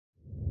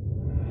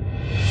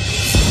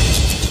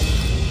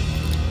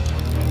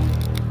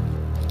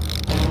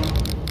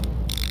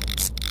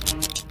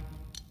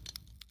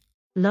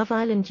Love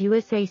Island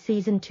USA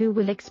Season 2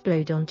 will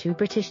explode onto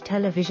British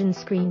television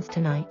screens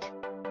tonight.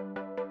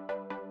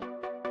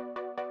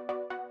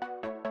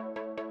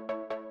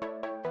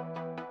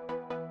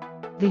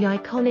 The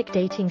iconic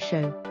dating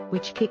show,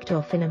 which kicked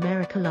off in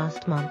America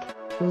last month,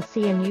 will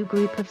see a new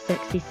group of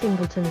sexy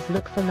singletons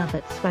look for love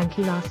at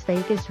swanky Las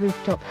Vegas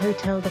rooftop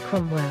hotel the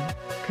Cromwell,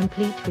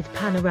 complete with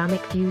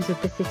panoramic views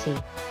of the city.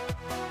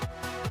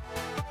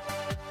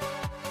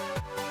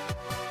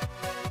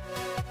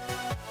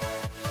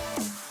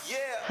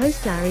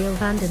 Host Arielle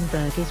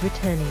Vandenberg is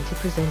returning to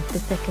present the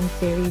second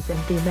series, and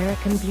the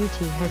American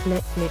beauty has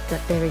let slip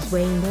that there is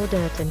way more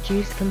dirt and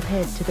juice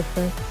compared to the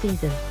first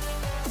season.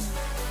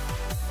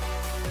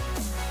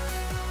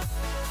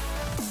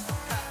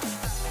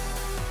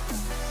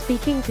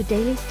 Speaking to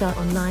Daily Star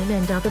Online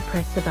and other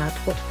press about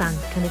what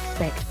fans can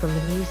expect from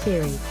the new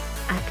series,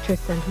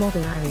 actress and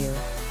model Arielle,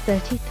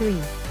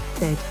 33,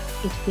 said,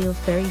 "It feels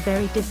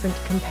very different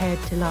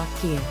compared to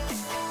last year.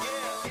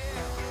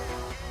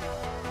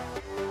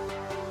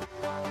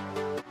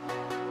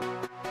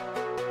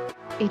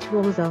 It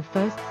was our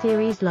first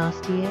series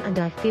last year and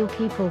I feel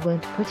people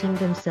weren't putting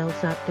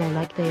themselves out there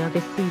like they are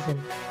this season.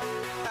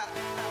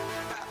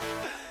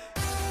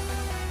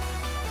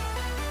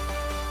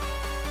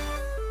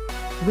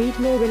 Read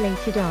more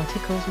related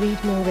articles.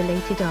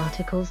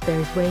 There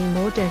is way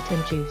more dirt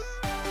and juice.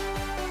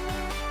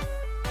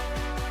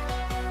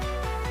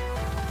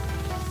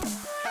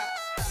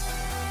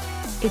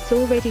 It's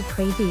already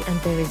crazy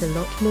and there is a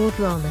lot more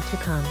drama to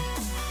come.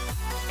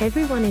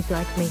 Everyone is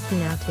like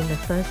making out in the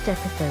first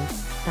episode.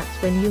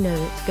 That's when you know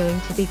it's going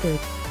to be good."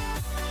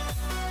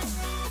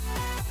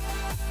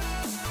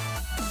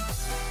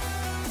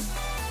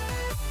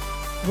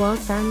 While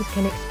fans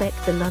can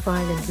expect the Love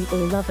Island we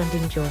all love and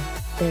enjoy,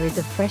 there is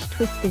a fresh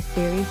twist this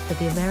series for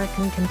the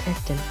American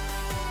contestants.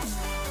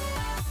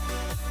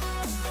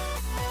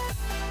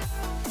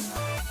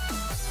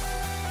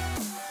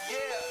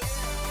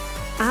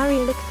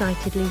 Arielle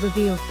excitedly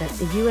revealed that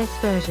the US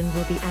version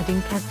will be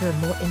adding Casa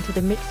Amor into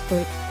the mix for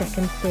its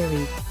second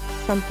series,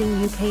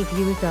 something UK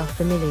viewers are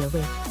familiar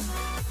with.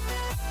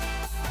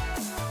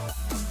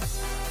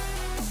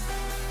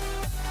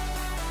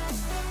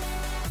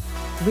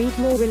 Read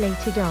more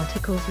related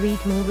articles.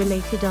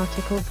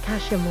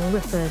 Casa Amor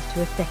refers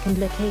to a second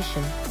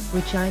location,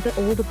 which either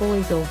all the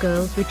boys or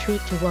girls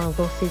retreat to while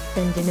bosses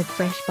send in a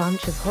fresh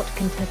bunch of hot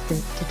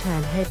contestants to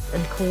turn heads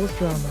and cause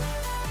drama.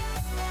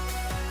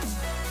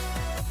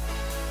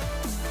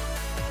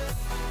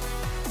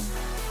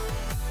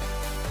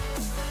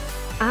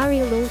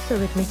 Arielle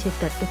also admitted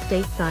that the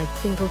Stateside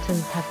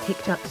singletons have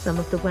picked up some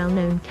of the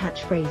well-known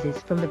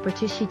catchphrases from the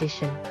British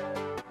edition.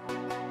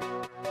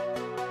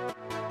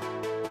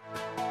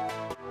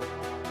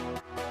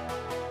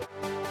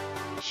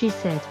 She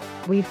said,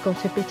 "We've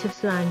got a bit of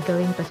slang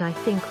going, but I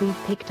think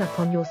we've picked up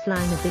on your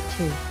slang a bit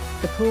too,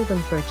 so pull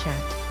them for a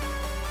chat."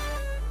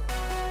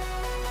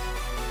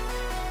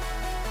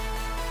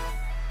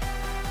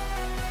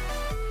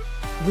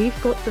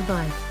 "We've got the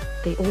vibe.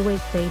 They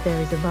always say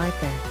there is a vibe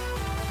there."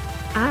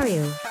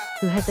 Arielle,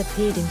 who has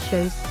appeared in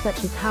shows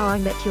such as How I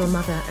Met Your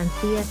Mother and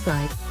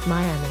Stateside,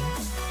 Miami,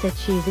 said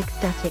she is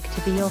ecstatic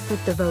to be offered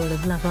the role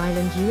of Love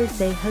Island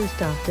USA host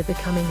after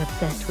becoming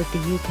obsessed with the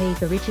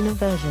UK's original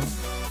version.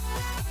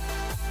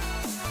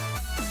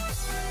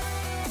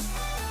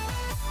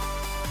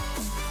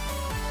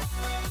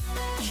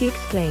 She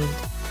exclaimed,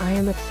 "I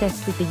am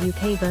obsessed with the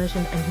UK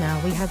version and now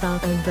we have our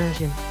own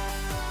version."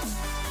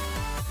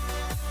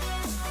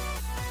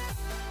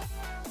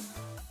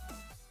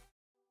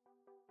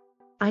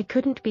 "I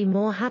couldn't be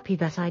more happy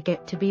that I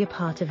get to be a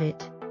part of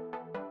it.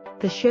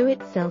 The show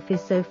itself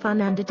is so fun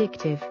and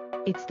addictive.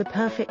 It's the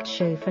perfect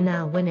show for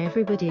now when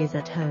everybody is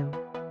at home.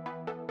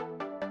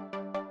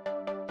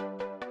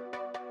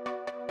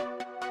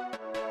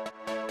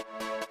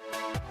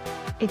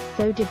 It's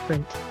so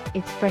different,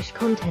 it's fresh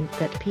content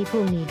that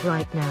people need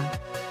right now.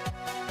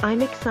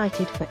 I'm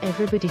excited for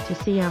everybody to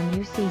see our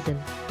new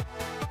season."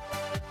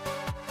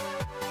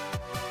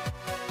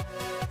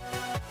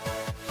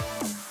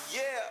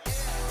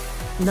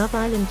 Love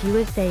Island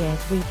USA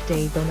airs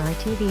weekdays on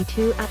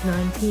ITV2 at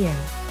 9 p.m.